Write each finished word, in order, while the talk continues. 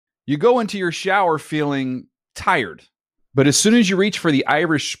You go into your shower feeling tired, but as soon as you reach for the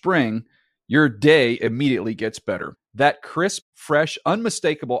Irish Spring, your day immediately gets better. That crisp, fresh,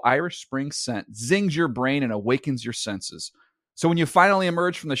 unmistakable Irish Spring scent zings your brain and awakens your senses. So when you finally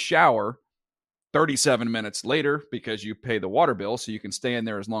emerge from the shower 37 minutes later, because you pay the water bill so you can stay in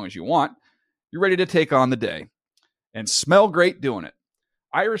there as long as you want, you're ready to take on the day and smell great doing it.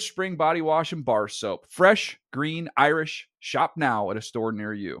 Irish Spring Body Wash and Bar Soap. Fresh, green, Irish. Shop now at a store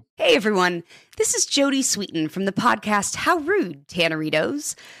near you. Hey, everyone. This is Jody Sweeten from the podcast How Rude,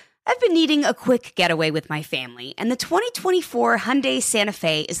 Tanneritos. I've been needing a quick getaway with my family, and the 2024 Hyundai Santa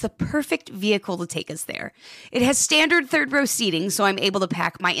Fe is the perfect vehicle to take us there. It has standard third-row seating, so I'm able to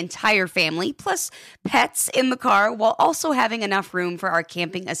pack my entire family, plus pets, in the car, while also having enough room for our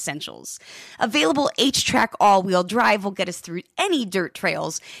camping essentials. Available H-Track all-wheel drive will get us through any dirt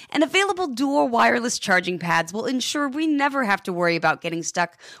trails, and available dual wireless charging pads will ensure we never have to worry about getting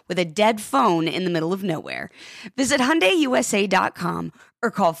stuck with a dead phone in the middle of nowhere. Visit HyundaiUSA.com or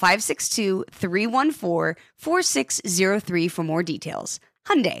call 562-314-4603 for more details.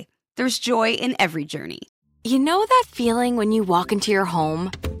 Hyundai, there's joy in every journey. You know that feeling when you walk into your home,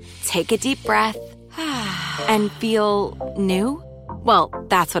 take a deep breath, and feel new? Well,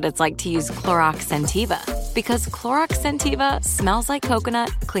 that's what it's like to use Clorox Scentiva. Because Clorox Scentiva smells like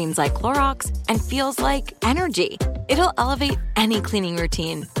coconut, cleans like Clorox, and feels like energy. It'll elevate any cleaning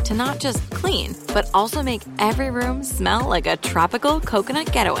routine to not just clean, but also make every room smell like a tropical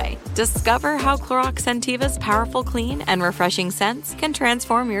coconut getaway. Discover how Clorox Scentiva's powerful clean and refreshing scents can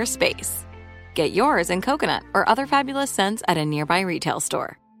transform your space. Get yours in coconut or other fabulous scents at a nearby retail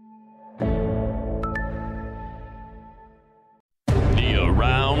store. The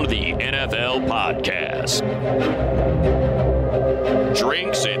Around the NFL podcast.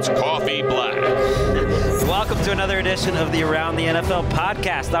 Drinks its coffee black. Welcome to another edition of the Around the NFL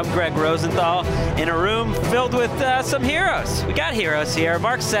podcast. I'm Greg Rosenthal in a room filled with some heroes. We got heroes here.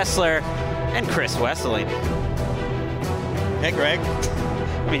 Mark Sessler and Chris Wesseling. Hey, Greg.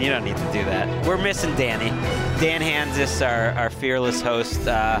 I mean, you don't need to do that. We're missing Danny. Dan Hansis, our fearless host,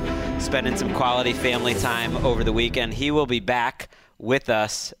 spending some quality family time over the weekend. He will be back with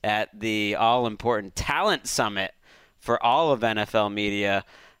us at the all-important Talent Summit for all of NFL media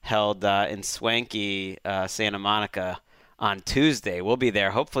held in swanky Santa Monica on Tuesday. We'll be there.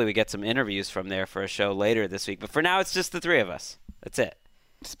 Hopefully we get some interviews from there for a show later this week. But for now, it's just the three of us. That's it.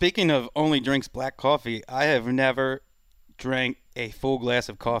 Speaking of only drinks black coffee, I have never drank a full glass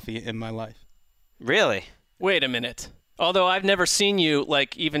of coffee in my life. Really? Wait a minute. Although I've never seen you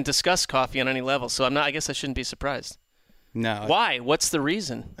even discuss coffee on any level, so I guess I shouldn't be surprised. No. Why? What's the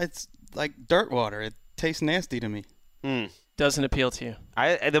reason? It's like dirt water. It tastes nasty to me. Doesn't appeal to you.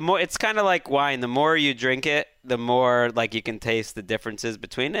 It's kind of like wine. The more you drink it, the more you can taste the differences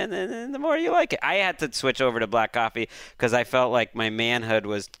between it, and the more you like it. I had to switch over to black coffee because I felt like my manhood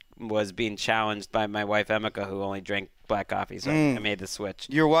was being challenged by my wife Emeka, who only drank black coffee. So I made the switch.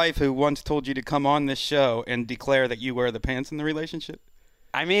 Your wife, who once told you to come on this show and declare that you wear the pants in the relationship.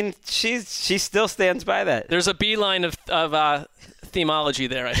 I mean, she still stands by that. There's a beeline of themology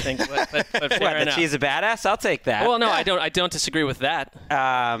there, I think. But fair that enough. She's a badass? I'll take that. Well, no, I don't disagree with that.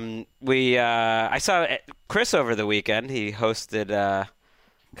 I saw Chris over the weekend. He hosted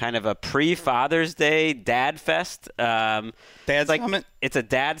kind of a pre-Father's Day Dad Fest. Dad Summit? It's a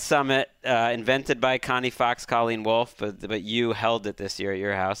Dad Summit invented by Connie Fox, Colleen Wolfe, but you held it this year at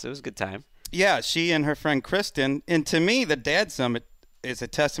your house. It was a good time. Yeah, she and her friend Kristen. And to me, the Dad Summit is a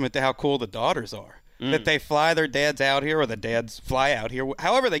testament to how cool the daughters are. That they fly their dads out here, or the dads fly out here.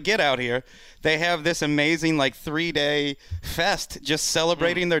 However they get out here, they have this amazing 3-day fest just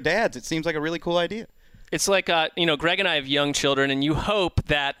celebrating their dads. It seems like a really cool idea. It's like, Greg and I have young children, and you hope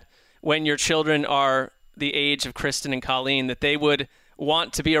that when your children are the age of Kristen and Colleen, that they would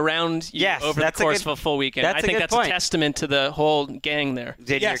want to be around you over the course of a full weekend. I think that's a testament to the whole gang there.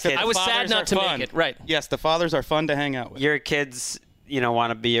 I was sad not to make it. Right. Yes, the fathers are fun to hang out with. Your kids,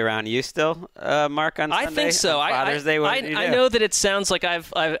 want to be around you still, Mark, on Sunday? I think so. Father's Day, I know that it sounds like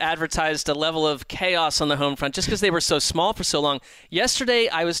I've advertised a level of chaos on the home front just because they were so small for so long. Yesterday,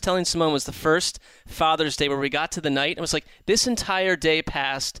 I was telling Simone, was the first Father's Day where we got to the night. It was like this entire day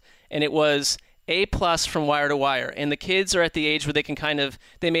passed, and it was A+ from wire to wire, and the kids are at the age where they can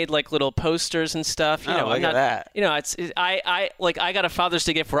they made little posters and stuff. Look at that. I got a Father's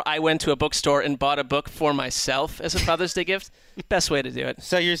Day gift where I went to a bookstore and bought a book for myself as a Father's Day gift. Best way to do it.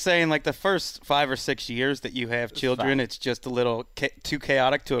 So you're saying the first 5 or 6 years that you have children, it's just a little too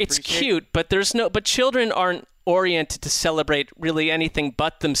chaotic to appreciate? It's cute, but but children aren't oriented to celebrate really anything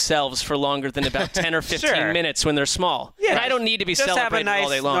but themselves for longer than about 10 or 15 minutes when they're small. Yeah, and I don't need to be just celebrating have a nice all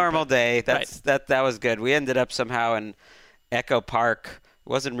day long. Normal day. That was good. We ended up somehow in Echo Park. It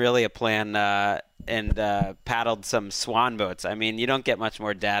wasn't really a plan, and paddled some swan boats. I mean, you don't get much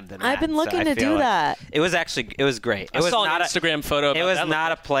more dad than that. I've been looking to do like that. It was great. I saw an Instagram photo. It was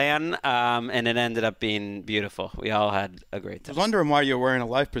not a plan, and it ended up being beautiful. We all had a great time. I was wondering why you're wearing a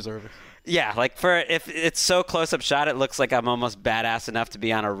life preserver. Yeah, like if it's so close-up shot, it looks like I'm almost badass enough to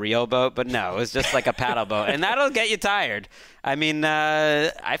be on a real boat. But no, it was just like a paddle boat. And that'll get you tired. I mean,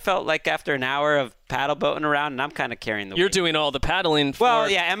 I felt like after an hour of paddle boating around, and I'm kind of carrying the weight. You're doing all the paddling for... Well,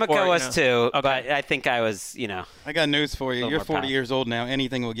 yeah, Emeka was too. Okay. But I think I was, I got news for you. You're 40 power. years old now.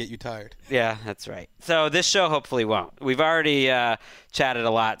 Anything will get you tired. Yeah, that's right. So this show hopefully won't. We've already chatted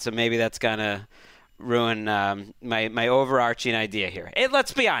a lot, so maybe that's going to ruin my overarching idea here.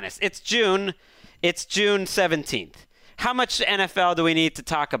 Let's be honest. It's June 17th. How much NFL do we need to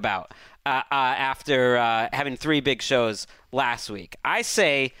talk about after having 3 big shows last week? I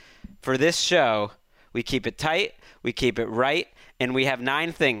say for this show, we keep it tight, we keep it right, and we have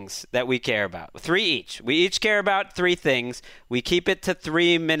 9 things that we care about. 3 each. We each care about 3 things. We keep it to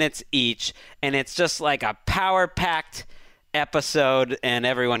 3 minutes each, and it's just like a power-packed episode, and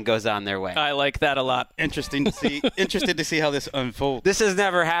everyone goes on their way. I like that a lot. Interested to see how this unfolds. This has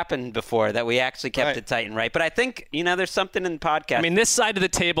never happened before, that we actually kept it tight and right. But I think, there's something in podcast. I mean, this side of the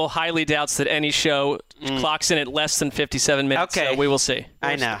table highly doubts that any show clocks in at less than 57 minutes. Okay. So we will see.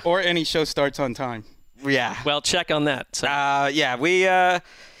 I know. Or any show starts on time. Yeah. Well, check on that. So. We got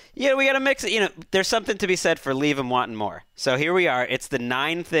to mix it. There's something to be said for leave them wanting more. So here we are. It's the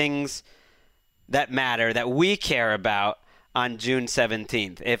 9 things that matter, that we care about on June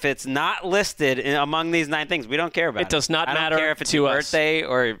 17th. If it's not listed among these 9 things, we don't care about it. It does not matter to us. I don't care if it's your birthday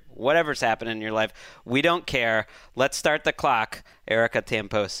or whatever's happening in your life. We don't care. Let's start the clock, Erica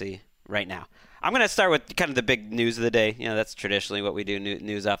Tamposi, right now. I'm going to start with kind of the big news of the day. That's traditionally what we do,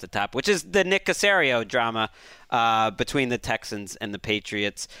 news off the top, which is the Nick Caserio drama between the Texans and the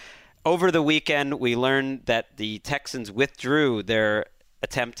Patriots. Over the weekend, we learned that the Texans withdrew their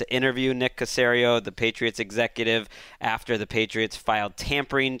attempt to interview Nick Caserio, the Patriots executive, after the Patriots filed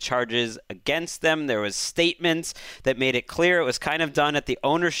tampering charges against them. There was statements that made it clear it was kind of done at the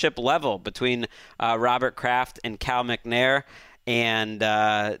ownership level between Robert Kraft and Cal McNair. And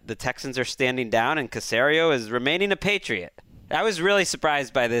the Texans are standing down, and Caserio is remaining a Patriot. I was really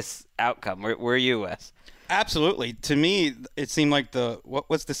surprised by this outcome. Were you, Wes? Absolutely. To me, it seemed like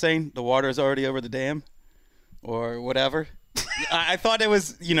what's the saying? The water is already over the dam, or whatever. I thought it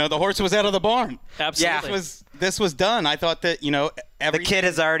was, the horse was out of the barn. Absolutely. Yeah. This was done. I thought that, the kid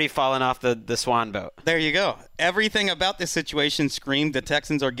has already fallen off the swan boat. There you go. Everything about this situation screamed the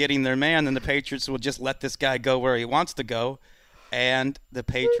Texans are getting their man, and the Patriots will just let this guy go where he wants to go. And the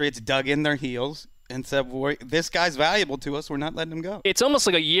Patriots dug in their heels and said, this guy's valuable to us. We're not letting him go. It's almost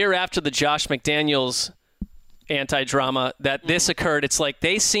like a year after the Josh McDaniels anti-drama that this occurred. It's like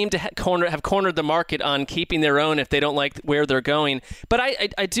they seem to have cornered the market on keeping their own if they don't like where they're going. But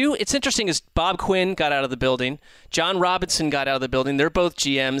I do. It's interesting is Bob Quinn got out of the building. John Robinson got out of the building. They're both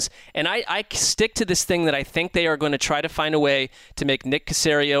GMs. And I stick to this thing that I think they are going to try to find a way to make Nick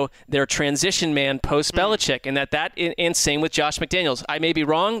Caserio their transition man post-Belichick. And same with Josh McDaniels. I may be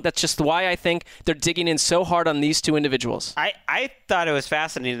wrong. That's just why I think they're digging in so hard on these 2 individuals. I thought it was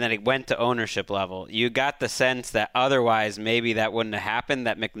fascinating that it went to ownership level. You got the sense that otherwise maybe that wouldn't have happened,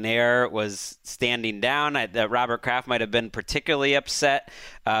 that McNair was standing down, that Robert Kraft might have been particularly upset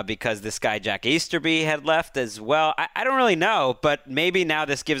because this guy Jack Easterby had left as well. I don't really know, but maybe now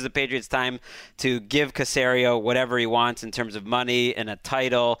this gives the Patriots time to give Caserio whatever he wants in terms of money and a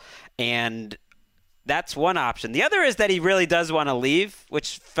title, and that's one option. The other is that he really does want to leave,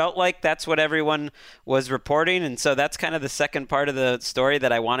 which felt like that's what everyone was reporting. And so that's kind of the second part of the story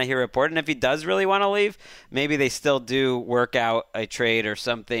that I want to hear reported. And if he does really want to leave, maybe they still do work out a trade or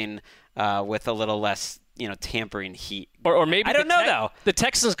something with a little less, tampering heat. Or maybe I don't know, though. The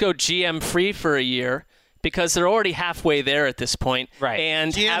Texans go GM free for a year because they're already halfway there at this point. Right.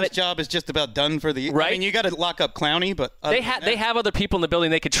 And GM's job is just about done for the year. Right. I mean, you got to lock up Clowney, but they have other people in the building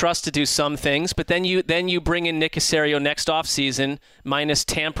they could trust to do some things, but then you bring in Nick Caserio next offseason minus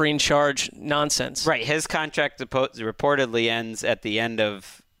tampering charge nonsense. Right. His contract reportedly ends at the end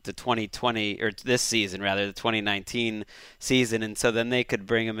of the 2020 or this season, rather, the 2019 season, and so then they could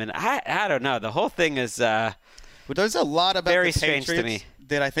bring him in. I don't know. The whole thing is well, there's a lot about very the strange Patriots to me.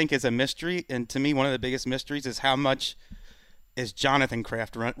 That I think is a mystery, and to me, one of the biggest mysteries is how much is Jonathan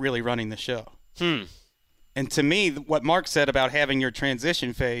Kraft really running the show. And to me, what Mark said about having your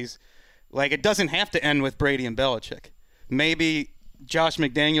transition phase, Like, it doesn't have to end with Brady and Belichick. Maybe Josh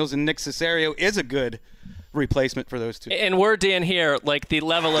McDaniels and Nick Caserio is a good replacement for those two. And we're, Dan, here, like the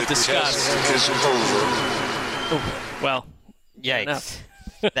level of disgust. Well, yikes.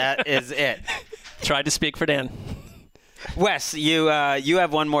 That is it. Tried to speak for Dan. Wes, you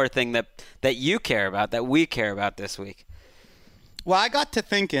have one more thing that you care about, that we care about this week. Well, I got to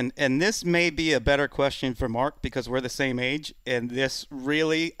thinking, and this may be a better question for Mark because we're the same age, and this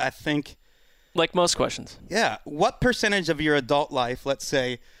really, I think... Like most questions. Yeah. What percentage of your adult life, let's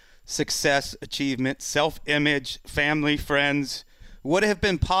say success, achievement, self-image, family, friends, would have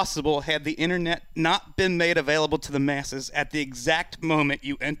been possible had the internet not been made available to the masses at the exact moment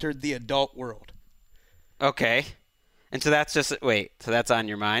you entered the adult world? Okay. And so that's so that's on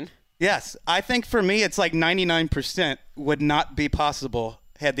your mind? Yes. I think for me, it's like 99% would not be possible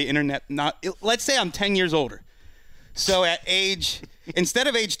had the internet not... Let's say I'm 10 years older. So instead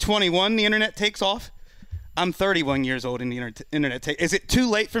of age 21, the internet takes off. I'm 31 years old and the internet takes. Is it too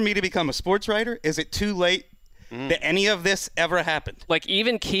late for me to become a sports writer? Is it too late that any of this ever happened? Like,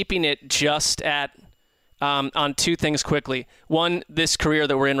 even keeping it just at on two things quickly. One, this career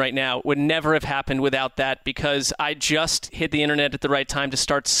that we're in right now would never have happened without that, because I just hit the internet at the right time to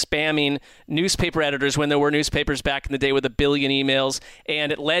start spamming newspaper editors when there were newspapers back in the day with 1 billion emails.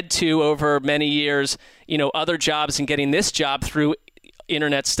 And it led to, over many years, other jobs and getting this job through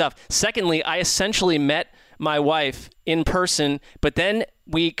internet stuff. Secondly, I essentially met my wife in person, but then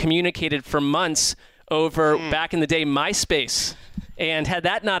we communicated for months over, back in the day, MySpace. And had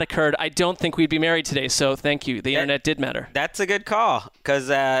that not occurred, I don't think we'd be married today. So thank you. The internet did matter. That's a good call. Because,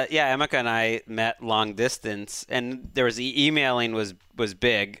 Emeka and I met long distance, and there was emailing was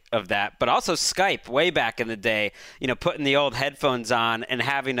big of that. But also Skype way back in the day, putting the old headphones on and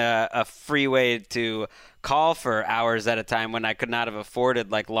having a free way to call for hours at a time when I could not have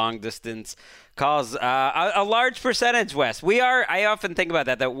afforded like long distance calls. A large percentage, Wes. I often think about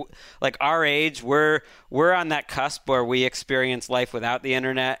that like our age, we're on that cusp where we experience life without the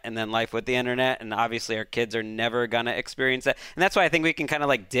internet and then life with the internet, and obviously our kids are never gonna experience that. And that's why I think we can kind of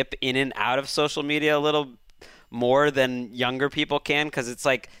like dip in and out of social media a little more than younger people can, because it's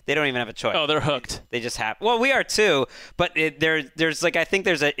like they don't even have a choice. Oh, they're hooked. They just have. Well, we are too, but there's like, I think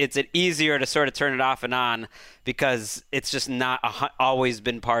it's easier to sort of turn it off and on because it's just not always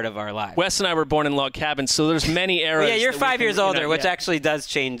been part of our lives. Wes and I were born in log cabins, so there's many eras. Yeah, you're 5 years older, which actually does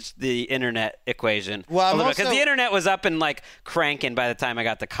change the internet equation. Well, because the internet was up and like cranking by the time I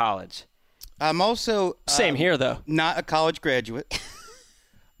got to college. I'm also same here though. Not a college graduate.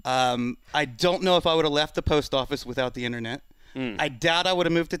 I don't know if I would have left the post office without the internet. I doubt I would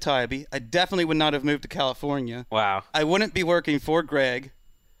have moved to Tybee. I definitely would not have moved to California. Wow. I wouldn't be working for Greg.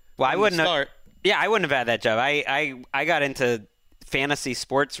 Well, I wouldn't have. Yeah, I wouldn't have had that job. I got into fantasy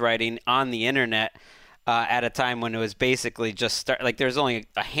sports writing on the internet at a time when it was basically just there's only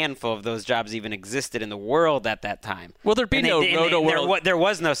a handful of those jobs even existed in the world at that time. Well, there'd be no Roto World. There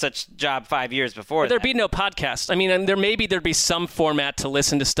was no such job 5 years before. There'd be no podcast. I mean, there'd be some format to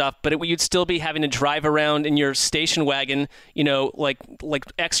listen to stuff, but you'd still be having to drive around in your station wagon, like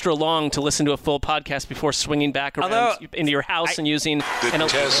extra long to listen to a full podcast before swinging back around into your house and using. The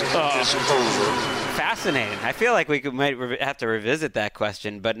test is over. Fascinating. I feel like we might have to revisit that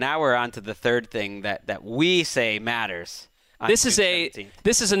question, but now we're on to the third thing that we say matters. This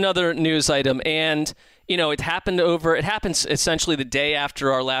is another news item, and it happened essentially the day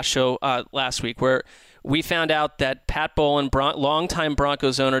after our last show last week, where we found out that Pat Bowlen, longtime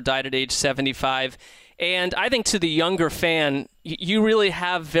Broncos owner, died at age 75. And I think to the younger fan, you really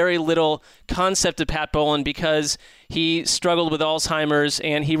have very little concept of Pat Bowlen because he struggled with Alzheimer's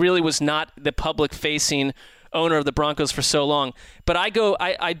and he really was not the public-facing owner of the Broncos for so long. But I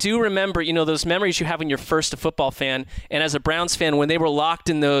do remember, those memories you have when you're first a football fan, and as a Browns fan, when they were locked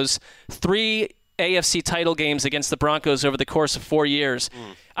in those 3 AFC title games against the Broncos over the course of 4 years.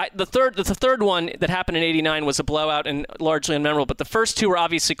 The third one that happened in '89 was a blowout and largely unmemorable, but the first two were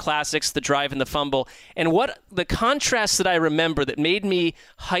obviously classics, the drive and the fumble. And what the contrast that I remember that made me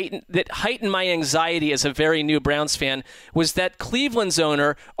heightened my anxiety as a very new Browns fan was that Cleveland's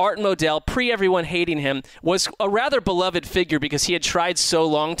owner, Art Modell, pre-everyone hating him, was a rather beloved figure because he had tried so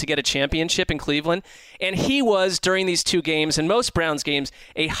long to get a championship in Cleveland. And he was, during these two games, and most Browns games,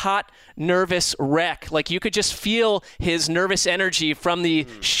 a hot, nervous wreck. Like, you could just feel his nervous energy from the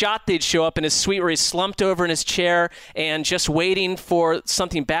shot they'd show up in his suite where he's slumped over in his chair and just waiting for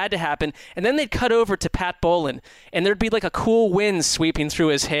something bad to happen. And then they'd cut over to Pat Bowlen, and there'd be like a cool wind sweeping through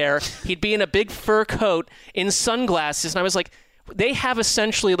his hair. He'd be in a big fur coat in sunglasses, and I was like, they have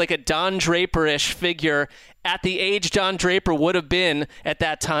essentially like a Don Draper-ish figure at the age Don Draper would have been at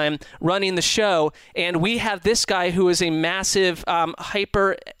that time running the show. And we have this guy who is a massive,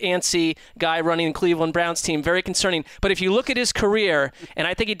 hyper antsy guy running the Cleveland Browns team. Very concerning. But if you look at his career, and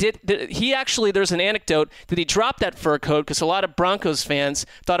I think there's an anecdote that he dropped that fur coat because a lot of Broncos fans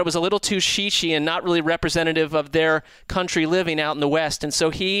thought it was a little too sheeshy and not really representative of their country living out in the West. And so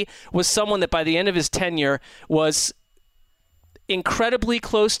he was someone that by the end of his tenure was incredibly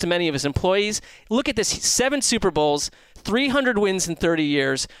close to many of his employees. Look at this, 7 Super Bowls, 300 wins in 30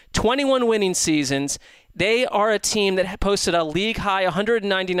 years, 21 winning seasons. They are a team that posted a league-high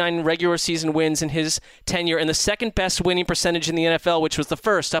 199 regular season wins in his tenure and the second best winning percentage in the NFL, which was the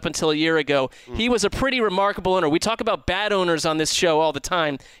first up until a year ago. He was a pretty remarkable owner. We talk about bad owners on this show all the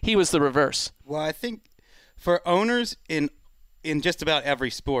time. He was the reverse. Well, I think for owners in just about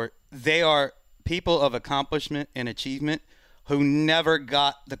every sport, they are people of accomplishment and achievement who never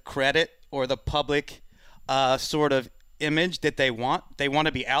got the credit or the public sort of image that they want. They want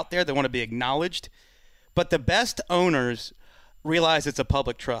to be out there. They want to be acknowledged. But the best owners realize it's a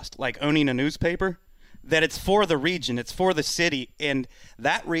public trust, like owning a newspaper, that it's for the region, it's for the city. And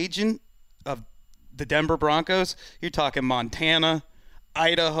that region of the Denver Broncos, you're talking Montana,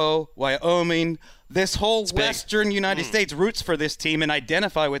 Idaho, Wyoming, this whole western United States roots for this team and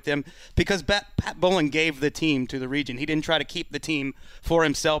identify with them because Pat Bowlen gave the team to the region. He didn't try to keep the team for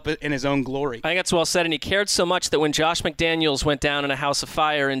himself in his own glory. I think that's well said, and he cared so much that when Josh McDaniels went down in a house of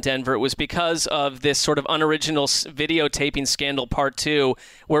fire in Denver, it was because of this sort of unoriginal videotaping scandal part 2,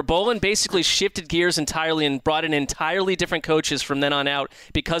 where Bowlen basically shifted gears entirely and brought in entirely different coaches from then on out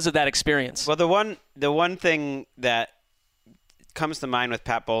because of that experience. Well, the one thing that comes to mind with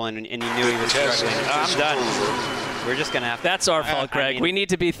Pat Bowlen, and you knew he was struggling. I'm done. We're just going to have to. That's our fault, Greg. We need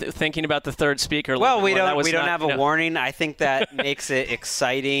to be thinking about the third speaker. Well, we don't have a warning. I think that makes it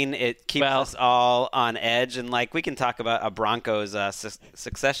exciting. It keeps us all on edge. And, we can talk about a Broncos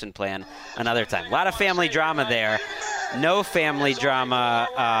succession plan another time. A lot of family drama there. No family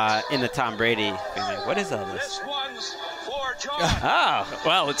drama in the Tom Brady family. What is all this? Oh,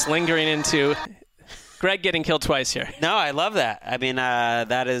 well, it's lingering into Greg getting killed twice here. No, I love that. I mean,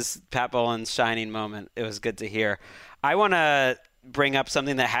 that is Pat Bowlen's shining moment. It was good to hear. I want to bring up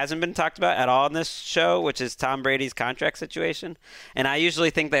something that hasn't been talked about at all in this show, which is Tom Brady's contract situation. And I usually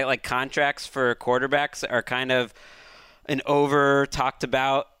think that contracts for quarterbacks are kind of an over talked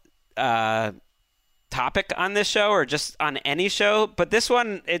about topic on this show or just on any show. But this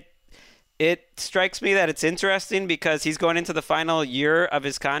one, it strikes me that it's interesting because he's going into the final year of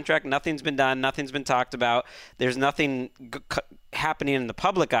his contract. Nothing's been done. Nothing's been talked about. There's nothing happening in the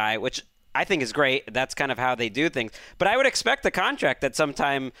public eye, which I think is great. That's kind of how they do things. But I would expect the contract at some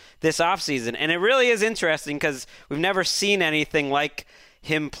time this offseason. And it really is interesting because we've never seen anything like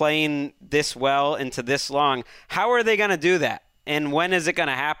him playing this well into this long. How are they going to do that? And when is it going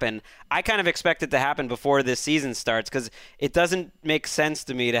to happen? I kind of expect it to happen before this season starts because it doesn't make sense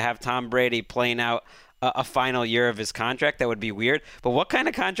to me to have Tom Brady playing out a final year of his contract. That would be weird. But what kind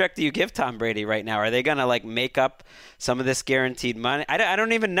of contract do you give Tom Brady right now? Are they going to make up some of this guaranteed money? I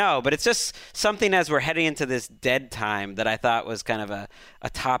don't even know. But it's just something as we're heading into this dead time that I thought was kind of a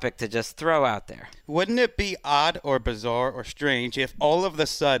topic to just throw out there. Wouldn't it be odd or bizarre or strange if all of a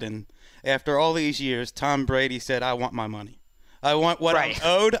sudden, after all these years, Tom Brady said, I want my money? I want what I'm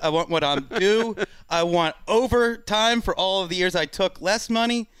owed. I want what I'm due. I want overtime for all of the years I took less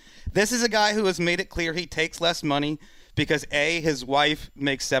money. This is a guy who has made it clear he takes less money because, A, his wife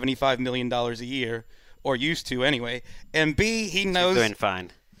makes $75 million a year, or used to anyway, and B, he knows She's doing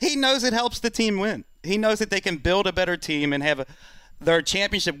fine. He knows it helps the team win. He knows that they can build a better team and have their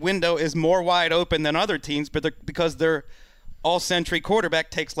championship window is more wide open than other teams, but because their all-century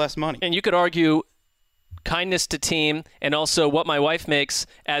quarterback takes less money. And you could argue kindness to team and also what my wife makes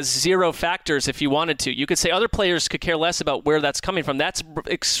as zero factors if you wanted to. You could say other players could care less about where that's coming from. That's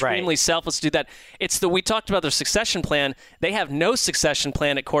extremely selfless to do that. We talked about their succession plan. They have no succession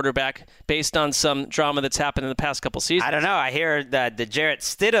plan at quarterback based on some drama that's happened in the past couple seasons. I don't know. I hear that the Jarrett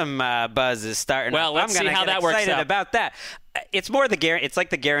Stidham buzz is starting. Well, let's see how that works out. About that. It's more it's like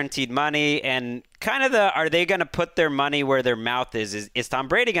the guaranteed money and kind of are they going to put their money where their mouth is? Is Tom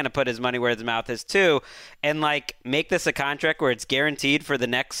Brady going to put his money where his mouth is too and make this a contract where it's guaranteed for the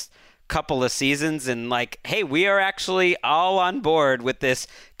next couple of seasons and hey, we are actually all on board with this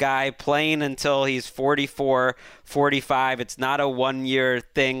guy playing until he's 44, 45. It's not a 1-year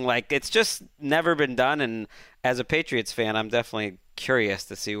thing. It's just never been done. And as a Patriots fan, I'm definitely curious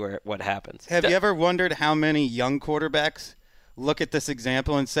to see what happens. Have you ever wondered how many young quarterbacks look at this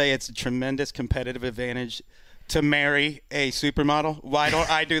example and say it's a tremendous competitive advantage to marry a supermodel. Why don't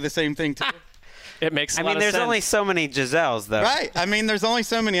I do the same thing too? It makes a I lot mean, of there's sense. only so many Giselles, though. Right. I mean, there's only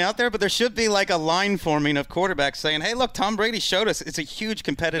so many out there, but there should be like a line forming of quarterbacks saying, hey, look, Tom Brady showed us it's a huge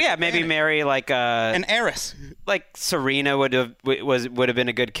competitive Yeah, maybe advantage. marry like An heiress. like Serena would have been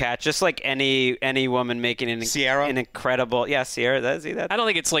a good catch. Just like any woman making Sierra? an incredible Sierra. See that? I don't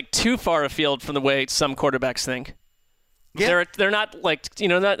think it's like too far afield from the way some quarterbacks think. Yeah. They're not like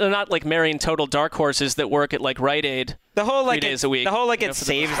they're not like marrying total dark horses that work at like Rite Aid. The whole like 3 days a week. The whole like you know, it for the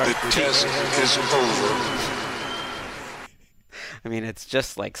saves. most The part. test is over. I mean, it's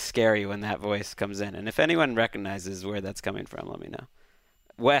just like scary when that voice comes in. And if anyone recognizes where that's coming from, let me know.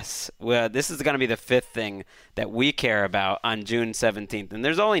 Wes, well, this is going to be the 5th thing that we care about on June 17th, and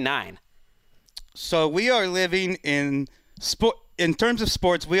there's only 9. So we are living in sport. In terms of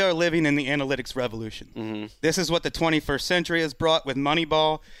sports, we are living in the analytics revolution. Mm-hmm. This is what the 21st century has brought with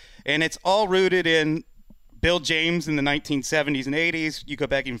Moneyball, and it's all rooted in Bill James in the 1970s and 80s. You go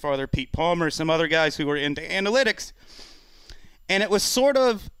back even farther, Pete Palmer, some other guys who were into analytics. And it was sort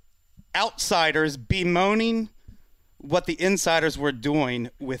of outsiders bemoaning what the insiders were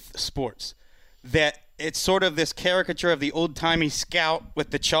doing with sports. That it's sort of this caricature of the old-timey scout with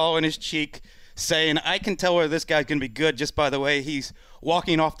the chaw in his cheek saying, I can tell whether this guy's going to be good just by the way he's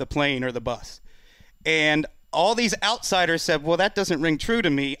walking off the plane or the bus. And all these outsiders said, well, that doesn't ring true to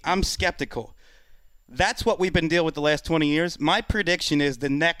me. I'm skeptical. That's what we've been dealing with the last 20 years. My prediction is the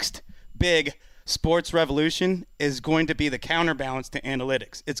next big sports revolution is going to be the counterbalance to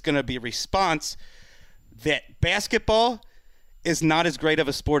analytics. It's going to be a response that basketball is not as great of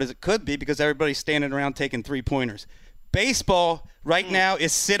a sport as it could be because everybody's standing around taking three-pointers. Baseball right now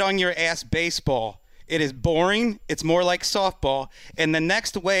is sit-on-your-ass baseball. It is boring. It's more like softball. And the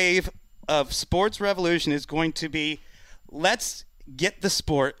next wave of sports revolution is going to be let's get the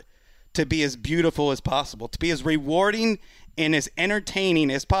sport to be as beautiful as possible, to be as rewarding and as entertaining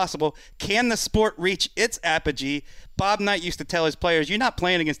as possible. Can the sport reach its apogee? Bob Knight used to tell his players, you're not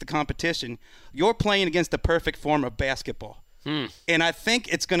playing against the competition. You're playing against the perfect form of basketball. And I think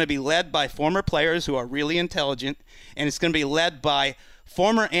it's going to be led by former players who are really intelligent, and it's going to be led by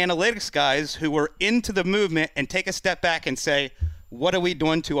former analytics guys who were into the movement and take a step back and say, what are we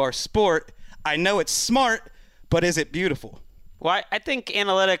doing to our sport? I know it's smart, but is it beautiful? Well, I think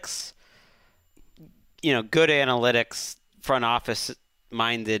analytics, good analytics, front office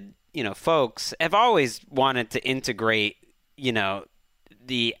minded, folks have always wanted to integrate,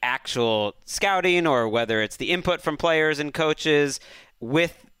 the actual scouting or whether it's the input from players and coaches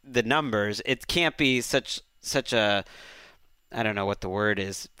with the numbers. It can't be such a, I don't know what the word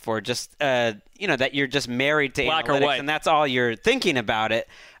is for just, that you're just married to Black or analytics white. and that's all you're thinking about it.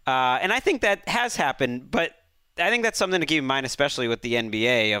 And I think that has happened, but I think that's something to keep in mind, especially with the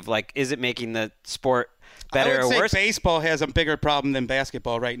NBA of like, is it making the sport better I or would say worse? baseball has a bigger problem than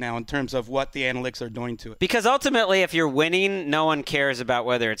basketball right now in terms of what the analytics are doing to it. Because ultimately, if you're winning, no one cares about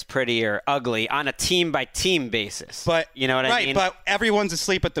whether it's pretty or ugly on a team-by-team basis. But you know what I mean? But everyone's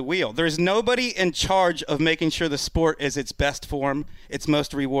asleep at the wheel. There's nobody in charge of making sure the sport is its best form, its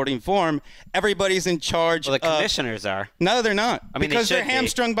most rewarding form. Everybody's in charge. Well, the commissioners are. No, they're not. I mean, they because they're should be.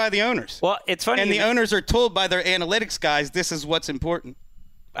 hamstrung by the owners. Well, it's funny. And the owners are told by their analytics guys, this is what's important.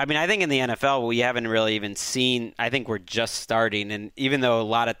 I mean, I think in the NFL, we haven't really even seen. I think we're just starting. And even though a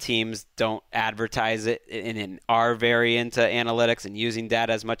lot of teams don't advertise it and are very into analytics and using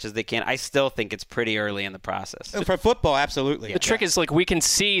data as much as they can, I still think it's pretty early in the process. For football, absolutely. The trick is like we can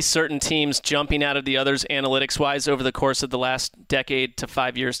see certain teams jumping out of the others analytics-wise over the course of the last decade to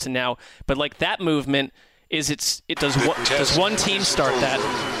 5 years to now. But like that movement does one team start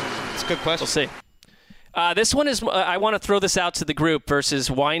that? It's a good question. We'll see. This one is, I want to throw this out to the group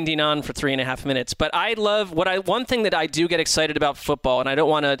versus winding on for 3.5 minutes. But I love one thing that I do get excited about football, and I don't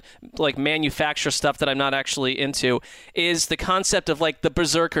want to like manufacture stuff that I'm not actually into, is the concept of like the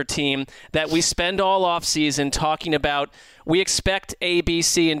berserker team that we spend all off season talking about. We expect A, B,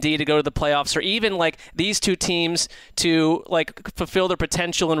 C, and D to go to the playoffs, or even like these two teams to like fulfill their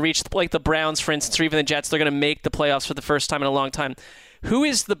potential and reach like the Browns, for instance, or even the Jets. They're going to make the playoffs for the first time in a long time. Who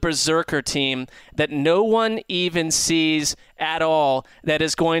is the berserker team that no one even sees at all that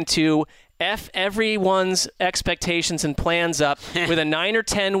is going to F everyone's expectations and plans up with a 9 or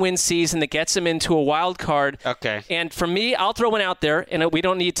 10 win season that gets them into a wild card? Okay. And for me, I'll throw one out there, and I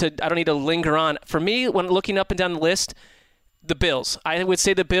don't need to linger on. For me, when looking up and down the list, the Bills. I would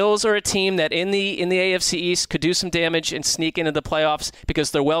say the Bills are a team that in the AFC East could do some damage and sneak into the playoffs because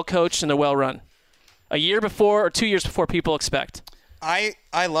they're well coached and they're well run. A year before or 2 years before people expect.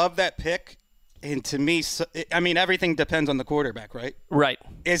 I love that pick, and to me, I mean, everything depends on the quarterback, right? Right.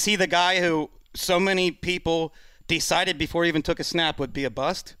 Is he the guy who so many people decided before he even took a snap would be a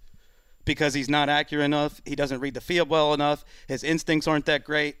bust because he's not accurate enough, he doesn't read the field well enough, his instincts aren't that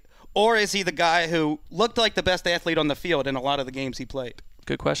great? Or is he the guy who looked like the best athlete on the field in a lot of the games he played?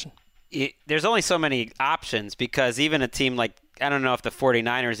 Good question. There's only so many options because even a team like, I don't know if the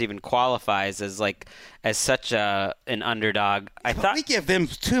 49ers even qualifies as such an underdog. I thought we give them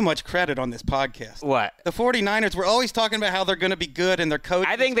too much credit on this podcast. What? The 49ers, we're always talking about how they're going to be good and their coach.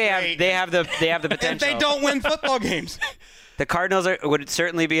 I think they have the potential. And they don't win football games. The Cardinals would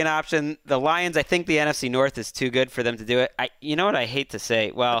certainly be an option. The Lions, I think the NFC North is too good for them to do it. You know what I hate to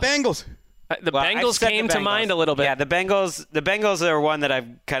say? Well, the Bengals. Bengals came to mind a little bit. Yeah, the Bengals are one that I've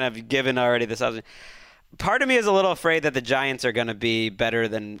kind of given already this option. Part of me is a little afraid that the Giants are going to be better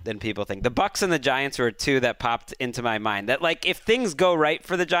than people think. The Bucks and the Giants were two that popped into my mind. That if things go right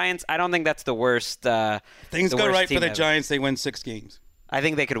for the Giants, I don't think that's the worst. Things go right for the ever. Giants, they win 6 games. I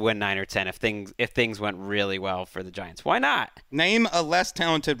think they could win 9 or 10 if things went really well for the Giants. Why not? Name a less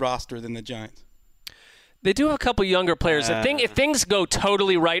talented roster than the Giants. They do have a couple younger players. If things go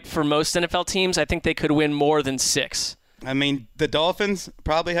totally right for most NFL teams, I think they could win more than 6. I mean, the Dolphins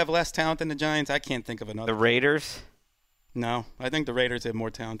probably have less talent than the Giants. I can't think of another. The Raiders? No, I think the Raiders have more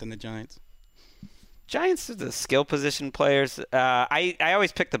talent than the Giants. Giants are the skill position players. I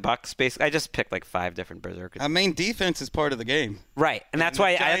always pick the Bucks. Basically, I just pick 5 different berserkers. I mean, defense is part of the game, right? And that's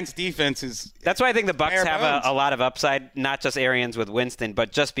why Giants' defense is. That's why I think the Bucks have bones. a lot of upside. Not just Arians with Winston,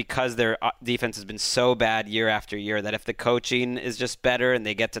 but just because their defense has been so bad year after year that if the coaching is just better and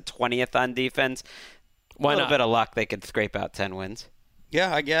they get to 20th on defense, why a little not? bit of luck, they could scrape out 10 wins.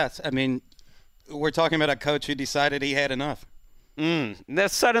 Yeah, I guess. I mean, we're talking about a coach who decided he had enough.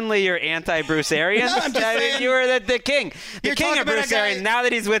 Suddenly you're anti-Bruce Arians. No, I'm just saying. You were the king. The You're king talking of about a Bruce guy- Arians. Now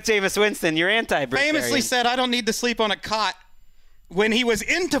that he's with Jameis Winston, you're anti-Bruce Famously Arians. said, I don't need to sleep on a cot. When he was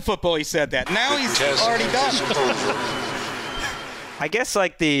into football, he said that. Now he's already done. I guess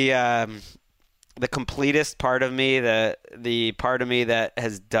the completest part of me, the part of me that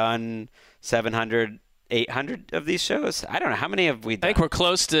has done 700, 800 of these shows. I don't know. How many have we done? I think we're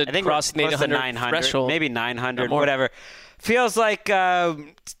close to crossing the 800 threshold. Maybe 900, whatever. Feels like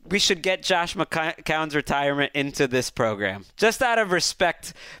we should get Josh McCown's retirement into this program, just out of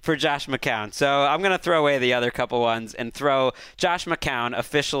respect for Josh McCown. So I'm going to throw away the other couple ones and throw Josh McCown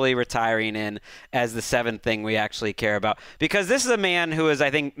officially retiring in as the 7th thing we actually care about. Because this is a man who is,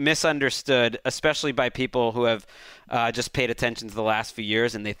 I think, misunderstood, especially by people who have just paid attention to the last few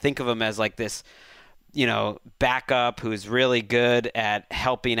years, and they think of him as this backup who's really good at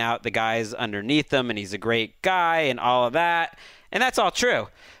helping out the guys underneath him, and he's a great guy and all of that. And that's all true.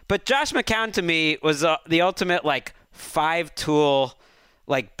 But Josh McCown to me was the ultimate 5-tool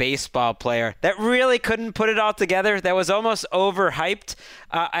baseball player that really couldn't put it all together, that was almost overhyped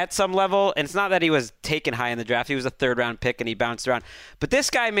at some level. And it's not that he was taken high in the draft. He was a 3rd-round pick and he bounced around. But this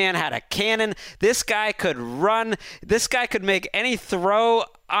guy, man, had a cannon. This guy could run. This guy could make any throw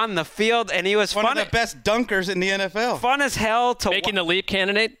on the field, and he was one of the best dunkers in the NFL. Fun as hell to making the leap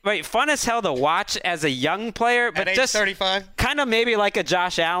candidate. Right, fun as hell to watch as a young player, but at age just 35, kind of maybe like a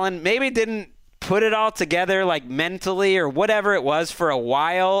Josh Allen. Maybe didn't put it all together mentally or whatever it was for a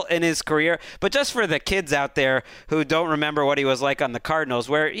while in his career. But just for the kids out there who don't remember what he was like on the Cardinals,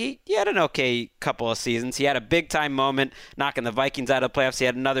 where he had an okay couple of seasons. He had a big-time moment knocking the Vikings out of the playoffs. He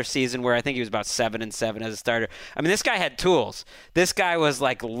had another season where I think he was about 7-7 as a starter. I mean, this guy had tools. This guy was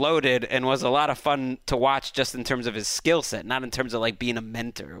loaded and was a lot of fun to watch just in terms of his skill set, not in terms of being a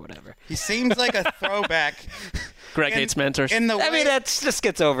mentor or whatever. He seems like a throwback. Greg hates mentors. I mean, that just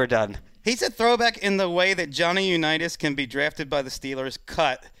gets overdone. He's a throwback in the way that Johnny Unitas can be drafted by the Steelers,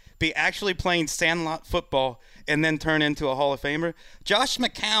 be actually playing sandlot football, and then turn into a Hall of Famer. Josh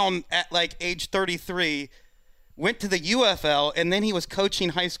McCown, at age 33, went to the UFL, and then he was coaching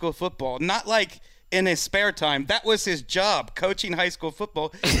high school football. Not in his spare time. That was his job, coaching high school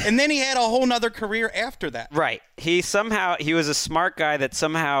football. And then he had a whole nother career after that. Right. He was a smart guy that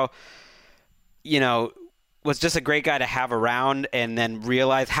somehow, was just a great guy to have around, and then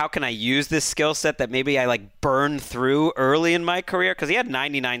realize, how can I use this skill set that maybe I burned through early in my career? Because he had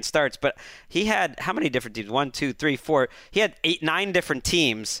 99 starts, but he had how many different teams? 1, 2, 3, 4. He had 9 different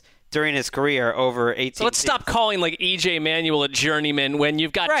teams during his career over 18 So let's stop calling E.J. Manuel a journeyman when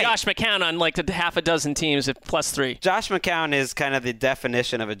you've got Josh McCown on half a dozen teams at +3. Josh McCown is kind of the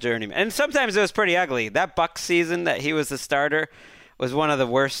definition of a journeyman. And sometimes it was pretty ugly. That Bucs season that he was the starter was one of the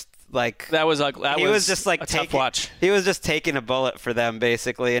worst like That was ugly. That he was just like a tough watch. He was just taking a bullet for them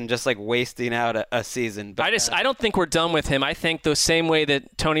basically, and just like wasting out a season. But I don't think we're done with him. I think the same way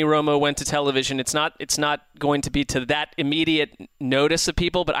that Tony Romo went to television, it's not going to be to that immediate notice of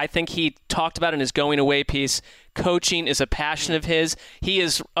people, but I think he talked about in his going away piece, coaching is a passion of his. He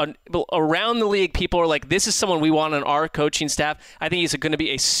is around the league. People are like, this is someone we want on our coaching staff. I think he's going to be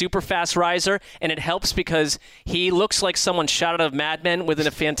a super fast riser, and it helps because he looks like someone shot out of Mad Men with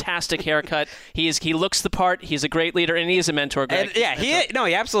a fantastic haircut. He looks the part. He's a great leader, and he is a mentor. Greg. And,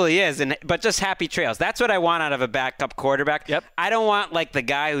 he absolutely is. But just happy trails. That's what I want out of a backup quarterback. Yep. I don't want like the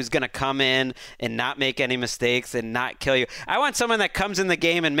guy who's going to come in and not make any mistakes and not kill you. I want someone that comes in the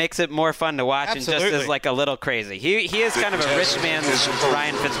game and makes it more fun to watch and just is like a little crazy. He is kind of a rich man's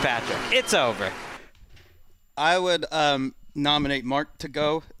Ryan Fitzpatrick. It's over. I would nominate Mark to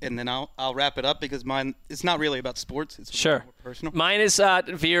go, and then I'll wrap it up because mine it's not really about sports. It's Sure. more personal. Mine is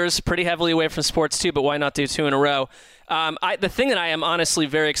veers pretty heavily away from sports too, but why not do two in a row? The thing that I am honestly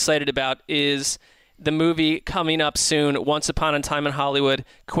very excited about is the movie coming up soon, Once Upon a Time in Hollywood,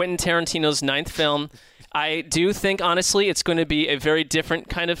 Quentin Tarantino's 9th film. I do think, honestly, it's going to be a very different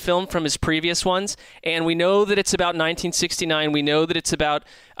kind of film from his previous ones. And we know that it's about 1969. We know that it's about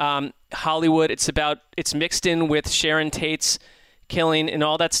Hollywood. It's mixed in with Sharon Tate's killing and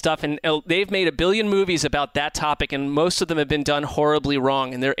all that stuff. And they've made a billion movies about that topic, and most of them have been done horribly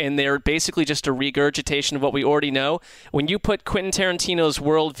wrong. And they're basically just a regurgitation of what we already know. When you put Quentin Tarantino's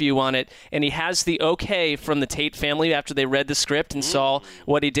worldview on it, and he has the okay from the Tate family after they read the script and saw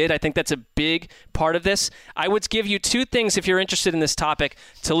what he did, I think that's a big part of this. I would give you two things if you're interested in this topic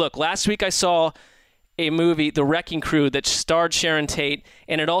to look. Last week I saw a movie, The Wrecking Crew, that starred Sharon Tate,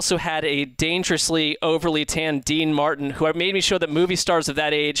 and it also had a dangerously overly tanned Dean Martin, who made me show that movie stars of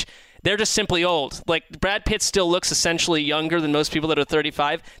that age, they're just simply old. Like, Brad Pitt still looks essentially younger than most people that are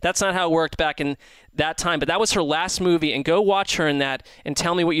 35. That's not how it worked back in that time, but that was her last movie, and go watch her in that and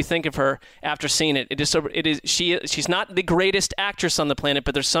tell me what you think of her after seeing it. She's not the greatest actress on the planet,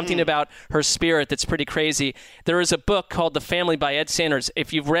 but there's something about her spirit that's pretty crazy. There is a book called The Family by Ed Sanders.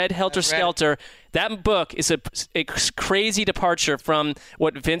 If you've read Helter Skelter, that book is a crazy departure from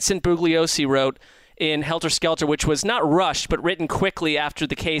what Vincent Bugliosi wrote in Helter Skelter, which was not rushed, but written quickly after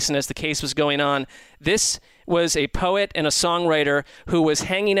the case and as the case was going on. This was a poet and a songwriter who was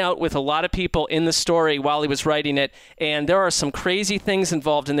hanging out with a lot of people in the story while he was writing it, and there are some crazy things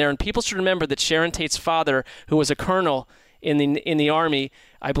involved in there, and people should remember that Sharon Tate's father, who was a colonel in the Army,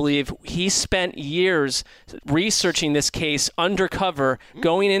 I believe, he spent years researching this case undercover,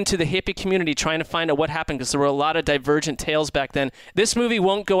 going into the hippie community, trying to find out what happened, because there were a lot of divergent tales back then. This movie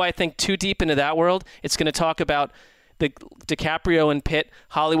won't go, I think, too deep into that world. It's going to talk about the DiCaprio and Pitt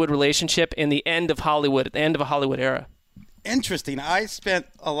Hollywood relationship and the end of Hollywood, at the end of a Hollywood era. Interesting. I spent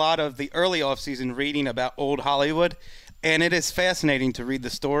a lot of the early off-season reading about old Hollywood, and it is fascinating to read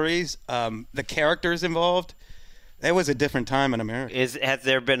the stories, the characters involved. That was a different time in America. Has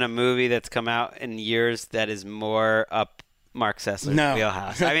there been a movie that's come out in years that is more up Mark Sessler's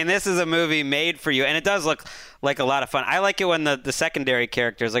wheelhouse? I mean, this is a movie made for you, and it does look like a lot of fun. I like it when the secondary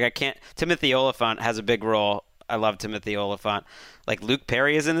characters, Timothy Olyphant has a big role. I love Timothy Olyphant. Like, Luke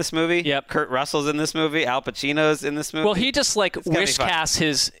Perry is in this movie. Yep. Kurt Russell's in this movie. Al Pacino's in this movie. Well, he just wish casts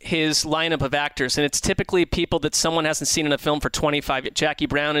his lineup of actors, and it's typically people that someone hasn't seen in a film for 25 years. Jackie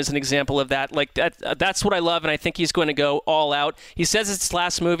Brown is an example of that. Like, that's what I love, and I think he's going to go all out. He says it's his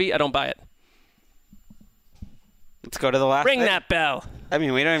last movie. I don't buy it. Let's go to the last Ring thing. that bell. I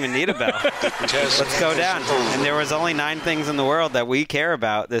mean, we don't even need a bell. Let's go down. And there was only 9 things in the world that we care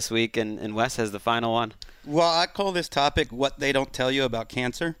about this week, and Wes has the final one. Well, I call this topic What They Don't Tell You About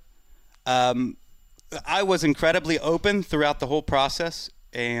Cancer. I was incredibly open throughout the whole process,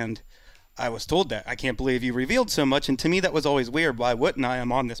 and I was told that. I can't believe you revealed so much, and to me that was always weird. Why wouldn't I?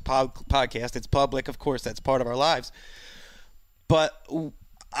 I'm on this podcast. It's public. Of course, that's part of our lives. But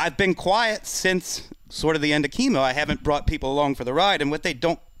I've been quiet since sort of the end of chemo. I haven't brought people along for the ride, and what they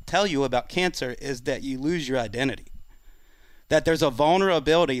don't tell you about cancer is that you lose your identity, that there's a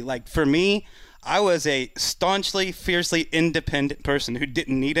vulnerability. Like, for me, I was a staunchly, fiercely independent person who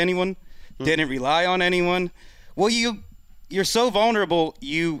didn't need anyone, didn't rely on anyone. Well, you're so vulnerable,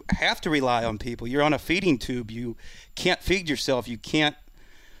 you have to rely on people. You're on a feeding tube. You can't feed yourself. You can't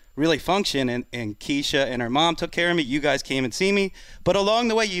really function. And Keisha and her mom took care of me. You guys came and see me. But along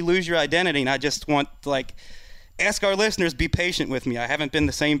the way, you lose your identity. And I just want to, ask our listeners, be patient with me. I haven't been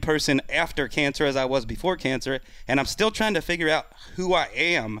the same person after cancer as I was before cancer. And I'm still trying to figure out who I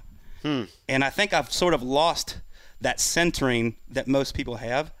am. And I think I've sort of lost that centering that most people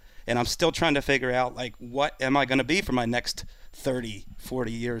have. And I'm still trying to figure out, what am I going to be for my next 30,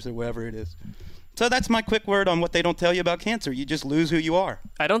 40 years or whatever it is. So that's my quick word on what they don't tell you about cancer. You just lose who you are.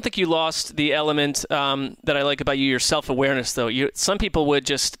 I don't think you lost the element that I like about you, your self-awareness, though. Some people would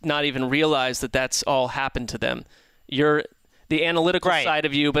just not even realize that that's all happened to them. You're the analytical side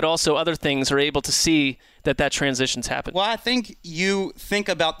of you, but also other things are able to see that transition's happened. Well, I think you think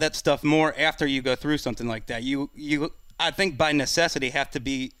about that stuff more after you go through something like that. You I think by necessity have to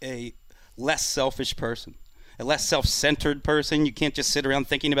be a less selfish person, a less self-centered person. You can't just sit around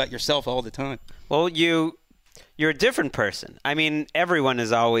thinking about yourself all the time. Well, you're a different person. I mean, everyone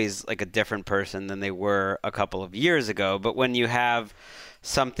is always like a different person than they were a couple of years ago. But when you have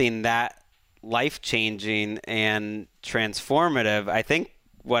something that life-changing and transformative, I think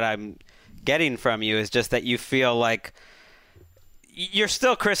what I'm getting from you is just that you feel like you're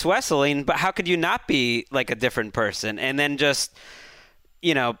still Chris Wesseling, but how could you not be like a different person? And then just,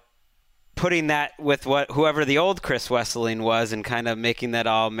 putting that with whoever the old Chris Wesseling was and kind of making that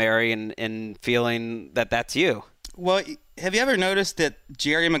all marry and feeling that that's you. Well, have you ever noticed that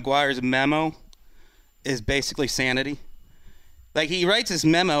Jerry Maguire's memo is basically sanity? Like, he writes his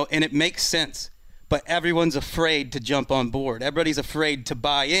memo and it makes sense, but everyone's afraid to jump on board. Everybody's afraid to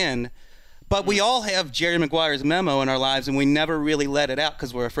buy in. But we all have Jerry Maguire's memo in our lives, and we never really let it out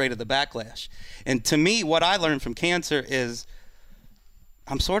because we're afraid of the backlash. And to me, what I learned from cancer is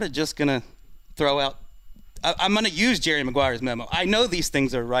I'm sort of just going to throw out – I'm going to use Jerry Maguire's memo. I know these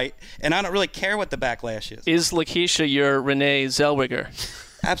things are right, and I don't really care what the backlash is. Is Lakeisha your Renee Zellweger?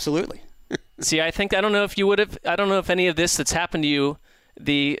 Absolutely. See, I don't know if you would have – I don't know if any of this that's happened to you,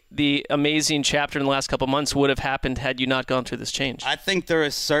 the amazing chapter in the last couple of months, would have happened had you not gone through this change. I think there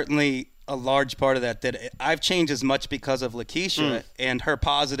is certainly – a large part of that I've changed as much because of Lakeisha and her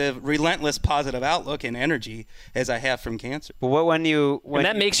relentless positive outlook and energy as I have from cancer. Well, when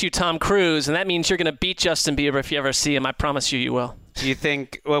that makes you Tom Cruise, and that means you're going to beat Justin Bieber if you ever see him. I promise you will. Do you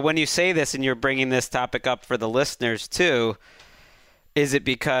think, well, when you say this and you're bringing this topic up for the listeners too, is it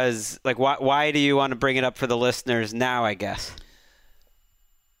because, like, why do you want to bring it up for the listeners now, I guess?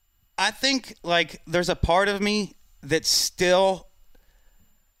 I think, like, there's a part of me that's still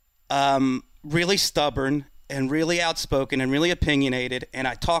really stubborn and really outspoken and really opinionated, and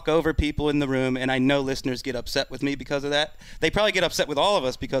I talk over people in the room, and I know listeners get upset with me because of that. They probably get upset with all of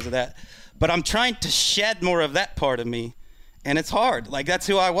us because of that, but I'm trying to shed more of that part of me, and it's hard. Like, that's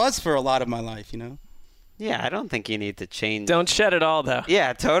who I was for a lot of my life, Yeah, I don't think you need to change. Don't shed it all, though.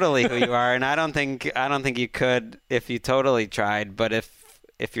 Yeah, totally who you are, and I don't think you could if you totally tried. But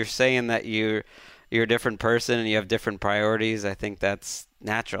if you're saying that you're a different person and you have different priorities, I think that's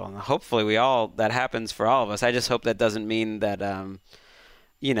natural, and hopefully that happens for all of us. I just hope that doesn't mean that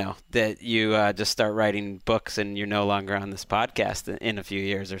that you just start writing books and you're no longer on this podcast in a few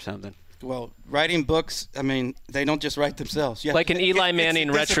years or something. Well, writing books, I mean, they don't just write themselves. Yeah. Like an Eli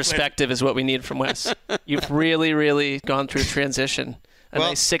Manning retrospective is what we need from Wes. You've really, really gone through a transition. A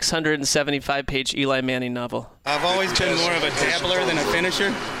nice 675-page Eli Manning novel. I've always been more of a dabbler than a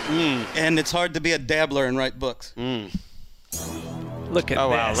finisher, and it's hard to be a dabbler and write books. Look at this. Oh,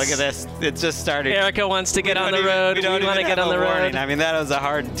 wow. Look at this. It just started. Erica wants to get on the road. We want to get on the road. I mean, that was a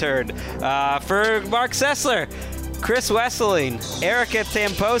hard turn. For Mark Sessler, Chris Wesseling, Erica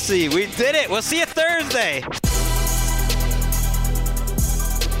Tamposi, we did it. We'll see you Thursday.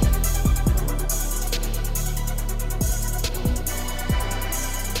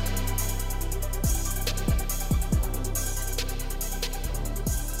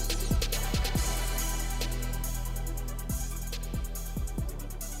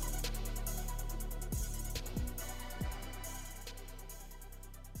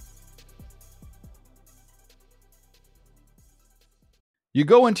 You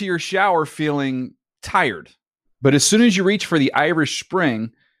go into your shower feeling tired, but as soon as you reach for the Irish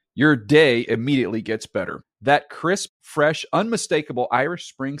Spring, your day immediately gets better. That crisp, fresh, unmistakable Irish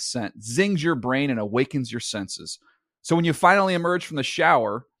Spring scent zings your brain and awakens your senses. So when you finally emerge from the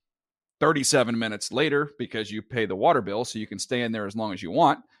shower, 37 minutes later, because you pay the water bill so you can stay in there as long as you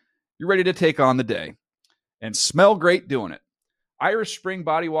want, you're ready to take on the day and smell great doing it. Irish Spring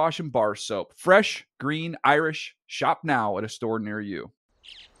Body Wash and Bar Soap. Fresh, green, Irish. Shop now at a store near you.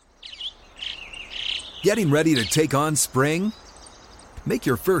 Getting ready to take on spring? Make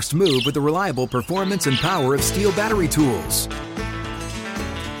your first move with the reliable performance and power of Steel battery tools.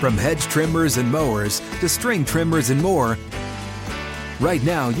 From hedge trimmers and mowers to string trimmers and more, right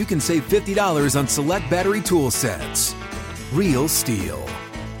now you can save $50 on select battery tool sets. Real Steel.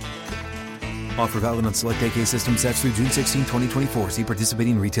 Offer valid on select AK system sets through June 16, 2024. See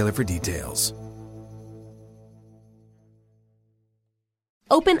participating retailer for details.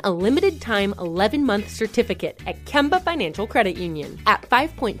 Open a limited-time 11-month certificate at Kemba Financial Credit Union. At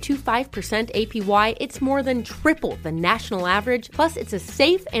 5.25% APY, it's more than triple the national average, plus it's a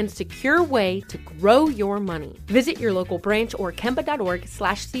safe and secure way to grow your money. Visit your local branch or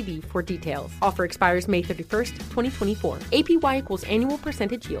kemba.org/cb for details. Offer expires May 31st, 2024. APY equals annual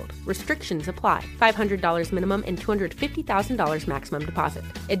percentage yield. Restrictions apply. $500 minimum and $250,000 maximum deposit.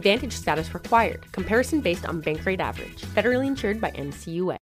 Advantage status required. Comparison based on bank rate average. Federally insured by NCUA.